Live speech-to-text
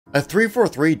A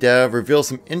 343 dev reveals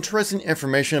some interesting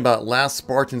information about Last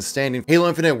Spartan standing. Halo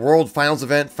Infinite World Finals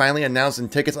event finally announced and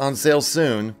tickets on sale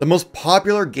soon. The most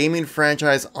popular gaming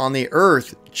franchise on the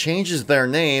earth changes their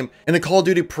name, and a Call of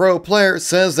Duty Pro player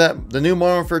says that the new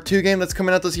Modern Warfare 2 game that's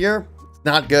coming out this year is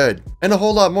not good. And a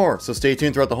whole lot more, so stay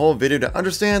tuned throughout the whole video to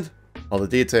understand all the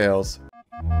details.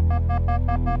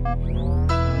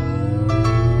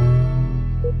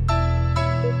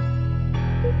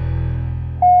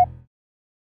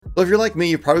 So if you're like me,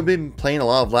 you've probably been playing a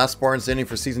lot of Last Spartan Standing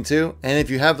for Season 2, and if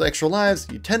you have the extra lives,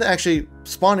 you tend to actually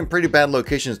spawn in pretty bad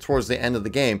locations towards the end of the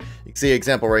game. You can see an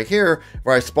example right here,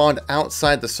 where I spawned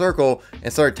outside the circle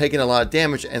and started taking a lot of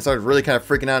damage and started really kind of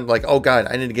freaking out, like, oh god,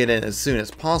 I need to get in as soon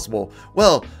as possible.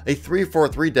 Well, a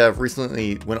 343 dev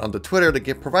recently went onto Twitter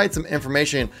to provide some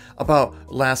information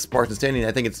about Last Spartan Standing.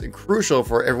 I think it's crucial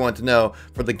for everyone to know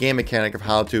for the game mechanic of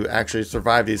how to actually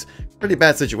survive these pretty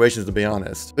bad situations, to be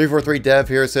honest. 343 dev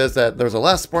here says that there's a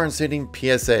Last Spartan Standing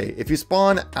PSA. If you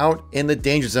spawn out in the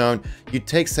danger zone, you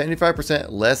take 75%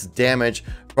 less damage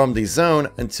from the zone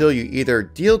until you either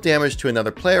deal damage to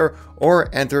another player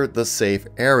or enter the safe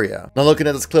area. Now, looking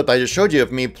at this clip I just showed you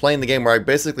of me playing the game where I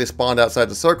basically spawned outside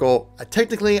the circle,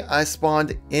 technically I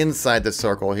spawned inside the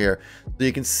circle here. So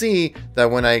you can see that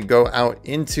when I go out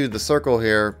into the circle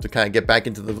here to kind of get back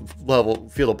into the level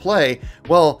field of play,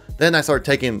 well, then I start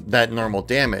taking that normal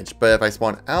damage. But if I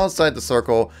spawn outside the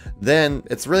circle, then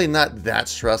it's really not that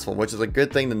stressful, which is a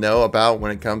good thing to know about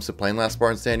when it comes to playing Last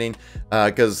Spartan Standing,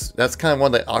 because that's kind of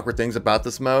one of the awkward things about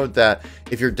this mode, that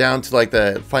if you're down to like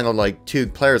the final like 2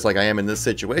 players like I am in this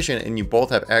situation and you both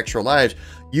have extra lives,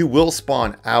 you will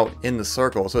spawn out in the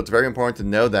circle. So it's very important to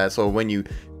know that, so when you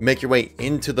make your way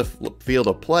into the field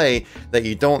of play, that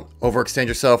you don't overextend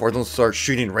yourself or don't start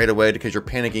shooting right away because you're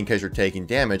panicking because you're taking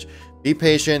damage. Be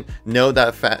patient, know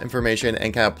that information,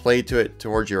 and kind of play to it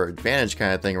towards your advantage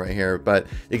kind of thing right here. But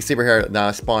you can see right here, now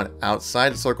I spawn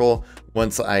outside the circle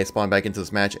once I spawn back into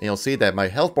this match, and you'll see that my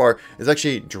health bar is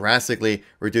actually drastically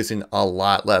reducing a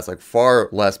lot less, like far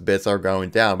less bits are going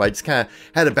down. But I just kind of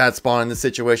had a bad spawn in this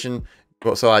situation,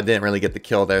 so I didn't really get the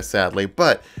kill there, sadly,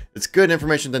 but it's good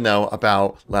information to know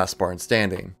about Last Spartan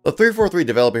Standing. The 343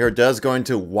 developer here does go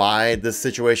into why this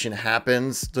situation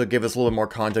happens to give us a little more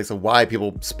context of why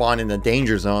people spawn in the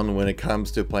danger zone when it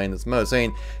comes to playing this mode,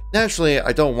 saying, naturally,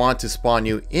 I don't want to spawn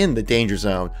you in the danger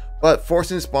zone, but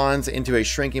forcing spawns into a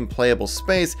shrinking playable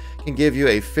space can give you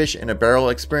a fish in a barrel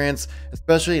experience,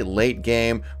 especially late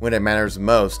game when it matters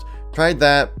most. Tried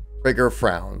that. Trigger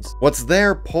frowns. What's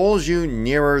there pulls you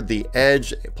nearer the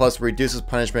edge, plus reduces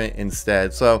punishment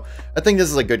instead. So I think this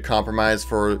is a good compromise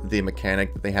for the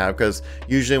mechanic that they have, because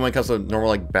usually when it comes to normal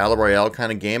like battle royale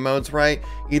kind of game modes, right,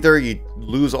 either you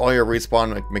lose all your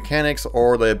respawn mechanics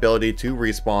or the ability to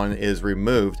respawn is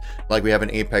removed. Like we have in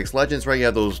Apex Legends, right, you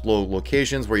have those little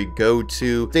locations where you go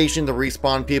to station to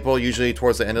respawn people, usually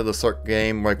towards the end of the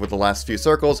game, like with the last few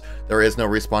circles, there is no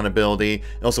respawn ability.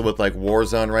 And also with like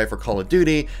Warzone, right, for Call of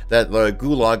Duty, that the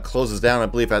gulag closes down, I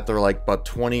believe, after like about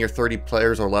 20 or 30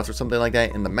 players or less or something like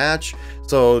that in the match.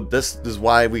 So this is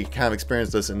why we kind of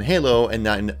experience this in Halo and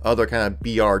not in other kind of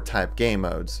BR type game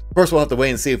modes. Of course, we'll have to wait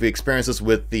and see if we experience this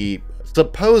with the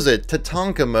supposed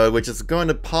Tatanka mode, which is going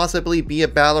to possibly be a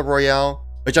battle royale,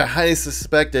 which I highly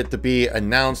suspect it to be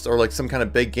announced, or like some kind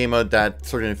of big game mode that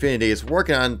Certain Infinity is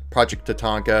working on, Project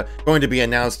Tatanka, going to be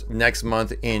announced next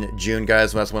month in June,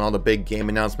 guys. That's when all the big game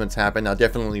announcements happen. Now,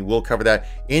 definitely will cover that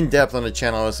in depth on the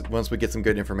channel once we get some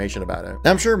good information about it. Now,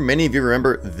 I'm sure many of you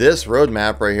remember this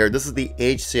roadmap right here. This is the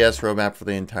HCS roadmap for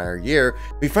the entire year.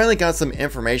 We finally got some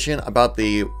information about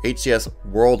the HCS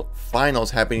World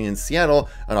Finals happening in Seattle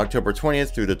on October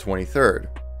 20th through the 23rd.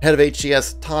 Head of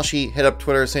HCS Tashi hit up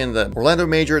Twitter saying that Orlando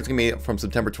Major is going to be from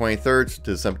September 23rd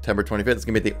to September 25th. It's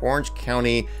going to be at the Orange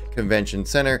County Convention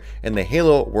Center, and the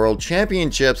Halo World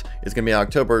Championships is going to be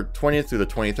October 20th through the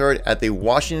 23rd at the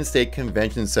Washington State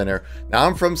Convention Center. Now,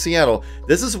 I'm from Seattle.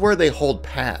 This is where they hold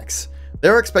PAX.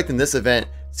 They're expecting this event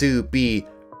to be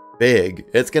big.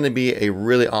 It's going to be a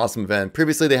really awesome event.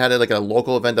 Previously, they had like a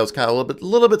local event that was kind of a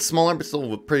little bit smaller, but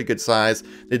still pretty good size.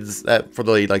 They did that for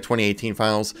the like 2018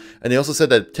 finals, and they also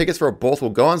said that tickets for both will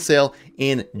go on sale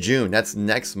in June. That's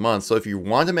next month. So if you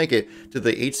want to make it to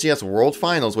the HCS World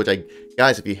Finals, which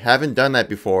guys, if you haven't done that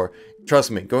before, trust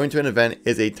me, going to an event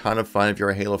is a ton of fun if you're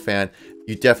a Halo fan.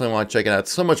 You definitely want to check it out.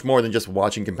 It's so much more than just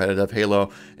watching competitive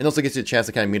Halo, and also gives you a chance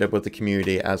to kind of meet up with the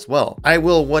community as well. I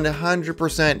will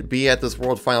 100% be at this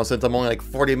World Final since I'm only like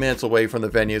 40 minutes away from the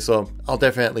venue, so I'll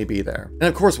definitely be there. And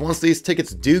of course, once these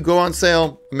tickets do go on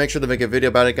sale, make sure to make a video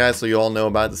about it, guys, so you all know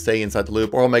about it to stay inside the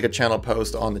loop, or I'll make a channel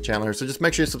post on the channel here. So just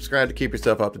make sure you subscribe to keep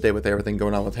yourself up to date with everything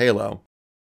going on with Halo.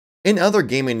 In other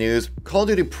gaming news, Call of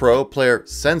Duty Pro player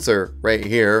Censor right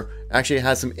here actually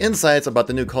has some insights about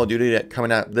the new Call of Duty that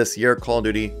coming out this year, Call of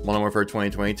Duty Modern Warfare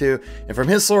 2022. And from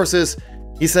his sources,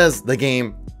 he says the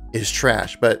game is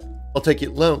trash, but let's take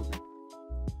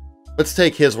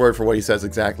his word for what he says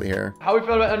exactly here. How we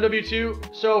feel about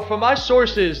MW2? So from my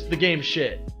sources, the game's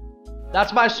shit.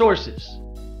 That's my sources.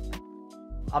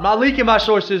 I'm not leaking my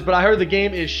sources, but I heard the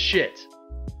game is shit.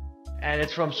 And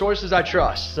it's from sources I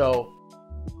trust, so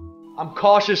I'm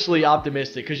cautiously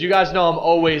optimistic, because you guys know I'm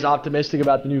always optimistic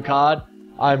about the new COD.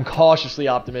 I'm cautiously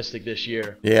optimistic this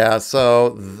year. Yeah,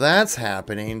 so that's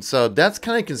happening. So that's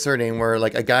kind of concerning, where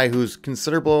like a guy who's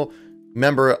considerable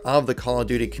member of the Call of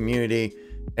Duty community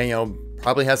and, you know,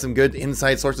 probably has some good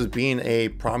inside sources being a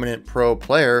prominent pro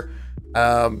player,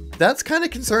 that's kind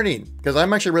of concerning, because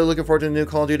I'm actually really looking forward to the new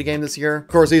Call of Duty game this year. Of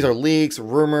course, these are leaks,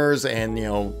 rumors, and you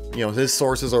know his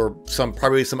sources are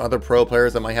probably some other pro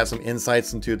players that might have some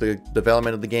insights into the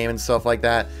development of the game and stuff like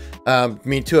that. I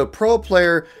mean, to a pro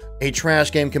player, a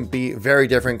trash game can be very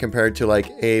different compared to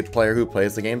like a player who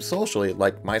plays the game socially,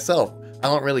 like myself. I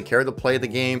don't really care to play the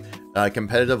game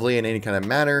competitively in any kind of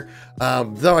manner,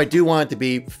 though I do want it to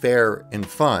be fair and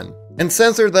fun. And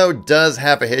Censor, though, does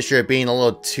have a history of being a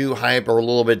little too hype, or a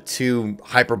little bit too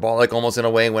hyperbolic almost in a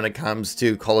way when it comes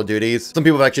to Call of Duties. Some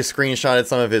people have actually screenshotted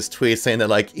some of his tweets saying that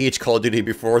like each Call of Duty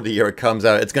before the year it comes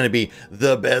out, it's going to be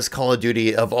the best Call of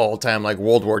Duty of all time, like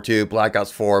World War II, Black Ops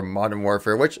 4, Modern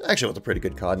Warfare, which actually was a pretty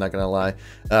good COD, not going to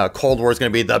lie. Cold War is going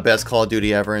to be the best Call of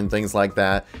Duty ever and things like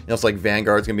that. You know, it's like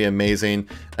Vanguard's going to be amazing.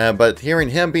 But hearing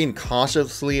him being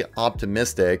cautiously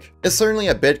optimistic is certainly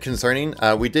a bit concerning.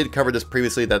 We did cover this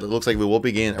previously, that it looks like we will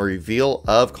be getting a reveal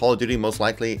of Call of Duty most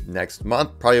likely next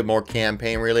month, probably more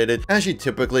campaign related, as you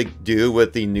typically do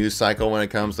with the news cycle when it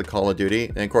comes to Call of Duty.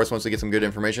 And of course, once we get some good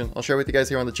information, I'll share with you guys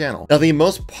here on the channel. Now, the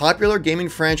most popular gaming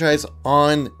franchise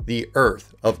on the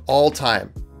earth of all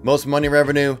time, most money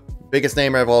revenue, biggest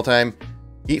name of all time,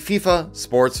 FIFA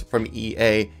Sports from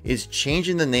EA is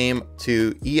changing the name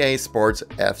to EA Sports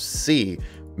FC,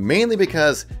 mainly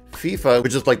because FIFA,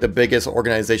 which is like the biggest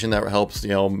organization that helps,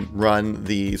 you know, run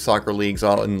the soccer leagues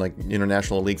out in like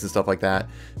international leagues and stuff like that,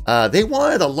 they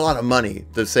wanted a lot of money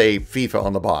to say FIFA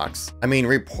on the box. I mean,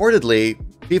 reportedly,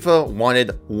 FIFA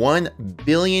wanted $1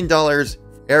 billion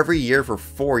every year for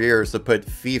 4 years to put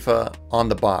FIFA on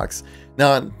the box.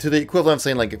 Now, to the equivalent of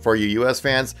saying, like, for you US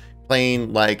fans,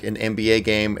 playing like an NBA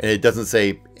game and it doesn't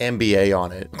say NBA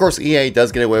on it. Of course, EA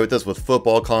does get away with this with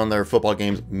football, calling their football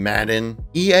games Madden.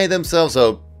 EA themselves,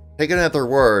 so take it at their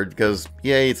word, because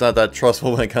EA is not that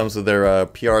trustful when it comes to their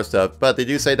PR stuff, but they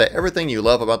do say that everything you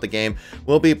love about the game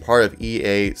will be part of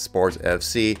EA Sports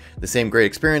FC. The same great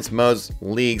experience, modes,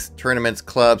 leagues, tournaments,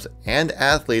 clubs, and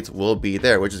athletes will be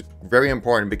there, which is very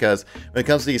important, because when it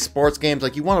comes to these sports games,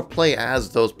 like, you want to play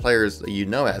as those players that you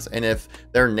know as, and if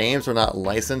their names are not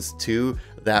licensed to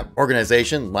that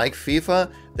organization like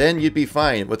FIFA, then you'd be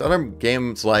fine. With other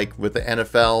games like with the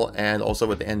NFL and also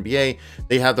with the NBA,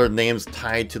 they have their names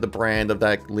tied to the brand of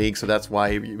that league, so that's why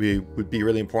it would be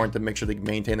really important to make sure they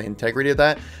maintain the integrity of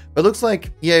that. But it looks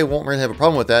like EA won't really have a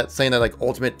problem with that, saying that like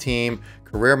Ultimate Team,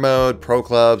 Career Mode, Pro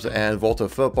Clubs, and Volta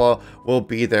Football will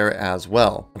be there as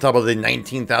well. On top of the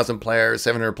 19,000 players,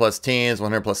 700 plus teams,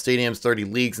 100 plus stadiums, 30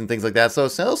 leagues, and things like that. So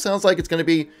it sounds like it's going to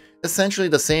be essentially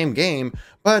the same game,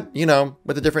 but, you know,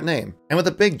 with a different name. And with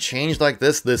a big change like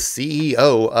this, the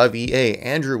CEO of EA,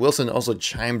 Andrew Wilson, also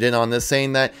chimed in on this,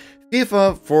 saying that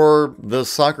FIFA, for the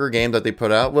soccer game that they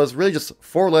put out, was really just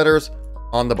 4 letters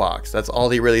on the box. That's all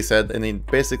he really said. And he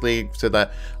basically said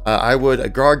that I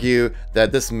would argue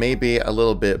that this may be a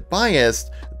little bit biased,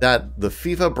 that the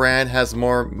FIFA brand has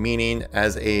more meaning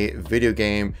as a video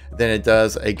game than it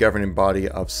does a governing body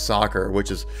of soccer,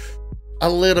 which is a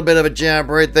little bit of a jab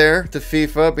right there to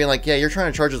FIFA, being like, yeah, you're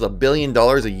trying to charge us $1 billion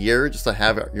a year just to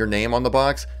have your name on the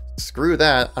box. Screw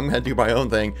that, I'm gonna do my own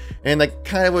thing. And that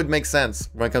kind of would make sense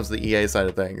when it comes to the EA side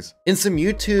of things. In some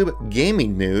YouTube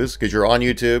gaming news, because you're on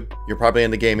YouTube, you're probably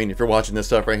into gaming if you're watching this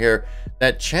stuff right here,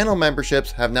 that channel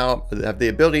memberships have the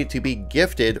ability to be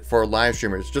gifted for live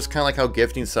streamers, just kind of like how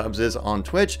gifting subs is on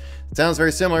Twitch. It sounds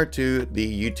very similar to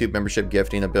the YouTube membership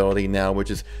gifting ability now, which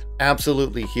is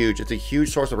absolutely huge. It's a huge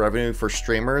source of revenue for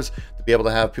streamers to be able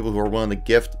to have people who are willing to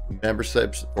gift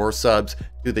memberships or subs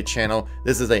to the channel.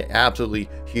 This is an absolutely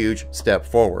huge step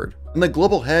forward. And the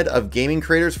global head of gaming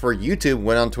creators for YouTube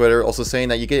went on Twitter also saying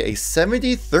that you get a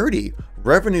 70-30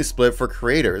 revenue split for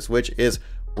creators, which is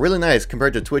really nice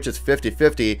compared to Twitch's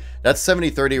 50-50. That's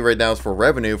 70-30 right now is for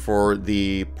revenue for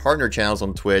the partner channels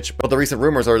on Twitch, but the recent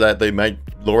rumors are that they might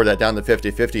lower that down to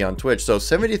 50-50 on Twitch. So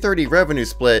 70-30 revenue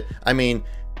split, I mean,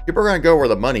 People are gonna go where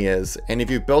the money is, and if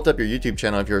you've built up your YouTube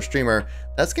channel, if you're a streamer,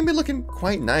 that's gonna be looking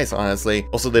quite nice, honestly.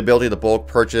 Also, the ability to bulk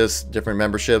purchase different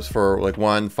memberships for like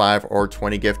 1, 5, or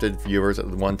 20 gifted viewers at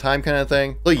one time kind of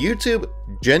thing. So YouTube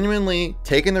genuinely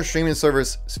taking their streaming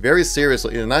service very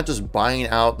seriously. They're not just buying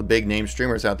out the big name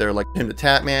streamers out there like Him the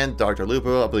Tatman, Dr.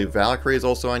 Lupo, I believe Valkyrie is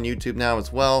also on YouTube now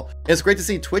as well. And it's great to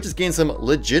see Twitch is getting some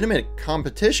legitimate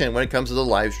competition when it comes to the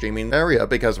live streaming area,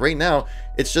 because right now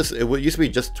it used to be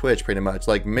just Twitch pretty much.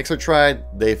 Like Mixer tried,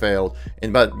 they failed,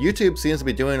 but YouTube seems to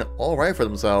be doing all right for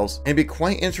themselves. And it'd be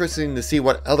quite interesting to see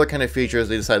what other kind of features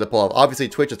they decide to pull off. Obviously,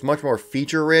 Twitch is much more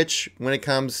feature rich when it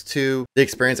comes to the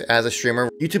experience as a streamer.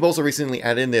 YouTube also recently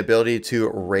added in the ability to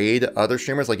raid other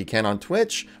streamers like you can on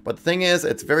Twitch, but the thing is,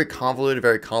 it's very convoluted,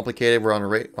 very complicated. We're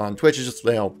on Twitch, it's just,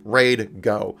 you know, raid,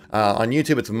 go. On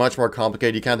YouTube, it's much more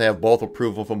complicated. You kind of have both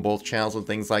approval from both channels and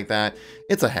things like that.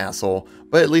 It's a hassle,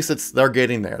 but at least they're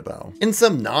getting there though. In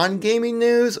some non-gaming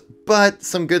news, but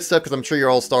some good stuff, because I'm sure you're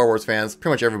all Star Wars fans,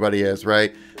 pretty much everybody is,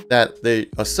 right? That the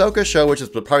Ahsoka show, which is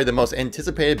probably the most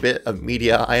anticipated bit of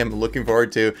media I am looking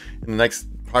forward to in the next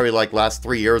probably like last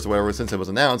 3 years or whatever since it was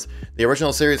announced, the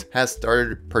original series has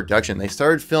started production. They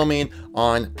started filming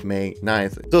on May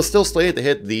 9th. So it's still slated to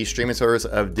hit the streaming service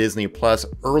of Disney Plus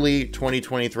early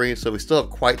 2023. So we still have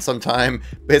quite some time,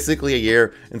 basically a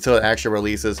year, until it actually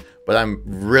releases. But I'm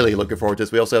really looking forward to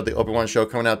this. We also have the Obi-Wan show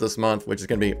coming out this month, which is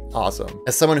going to be awesome.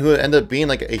 As someone who ended up being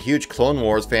like a huge Clone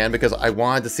Wars fan because I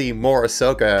wanted to see more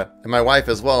Ahsoka, and my wife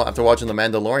as well, after watching the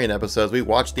Mandalorian episodes, we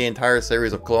watched the entire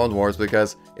series of Clone Wars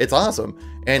because it's awesome.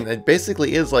 And it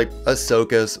basically is like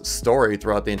Ahsoka's story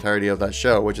throughout the entirety of that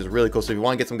show, which is really cool. So if you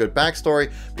want to get some good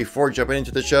backstory before jumping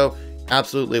into the show,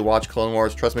 absolutely watch Clone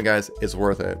Wars. Trust me guys, it's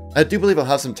worth it. I do believe I'll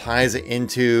have some ties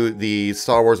into the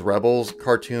Star Wars Rebels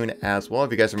cartoon as well. If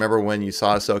you guys remember when you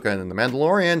saw Ahsoka in The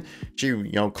Mandalorian, she,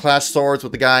 you know, clashed swords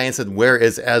with the guy and said, "Where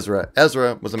is Ezra?"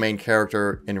 Ezra was the main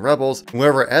character in Rebels.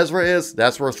 Wherever Ezra is,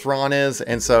 that's where Thrawn is.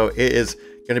 And so it is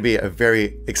going to be a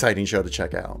very exciting show to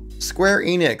check out. Square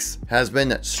Enix has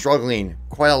been struggling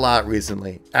quite a lot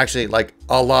recently. Actually, like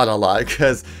a lot,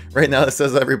 because right now it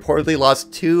says that reportedly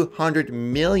lost $200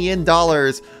 million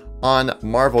on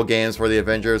Marvel games for the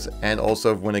Avengers, and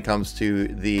also when it comes to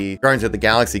the Guardians of the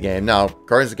Galaxy game. Now,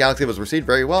 Guardians of the Galaxy was received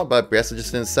very well, but yes, it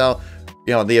just didn't sell.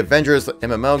 You know, the Avengers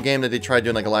MMO game that they tried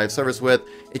doing like a live service with,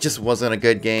 it just wasn't a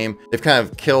good game. They've kind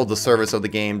of killed the service of the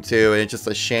game too, and it's just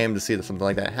a shame to see that something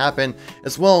like that happen,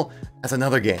 as well as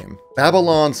another game,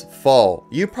 Babylon's Fall.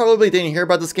 You probably didn't hear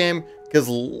about this game because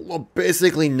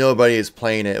basically nobody is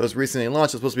playing it. It was recently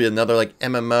launched. It's supposed to be another like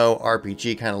MMO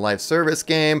RPG kind of live service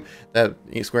game that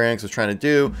Square Enix was trying to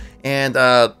do, and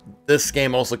this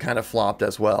game also kind of flopped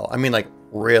as well. I mean, like,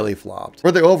 really flopped.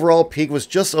 Where the overall peak was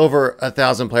just over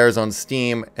 1,000 players on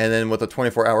Steam, and then with a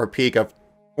 24-hour peak of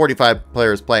 45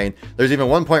 players playing. There's even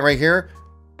one point right here,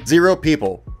 0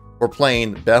 people were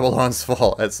playing Babylon's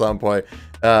Fall at some point.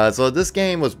 So this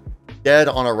game was dead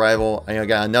on arrival, and I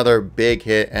got another big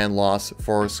hit and loss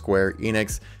for Square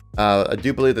Enix. I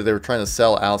do believe that they were trying to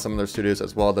sell out some of their studios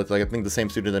as well. That's like, I think the same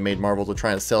studio that made Marvel were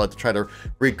trying to sell it to try to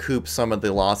recoup some of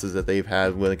the losses that they've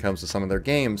had when it comes to some of their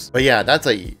games. But yeah, that's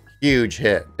a huge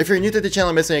hit. If you're new to the channel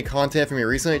and missing any content from me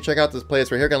recently, check out this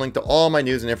playlist right here. Got a link to all my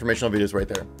news and informational videos right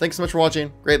there. Thanks so much for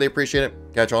watching. Greatly appreciate it.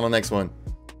 Catch you on the next one.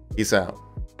 Peace out.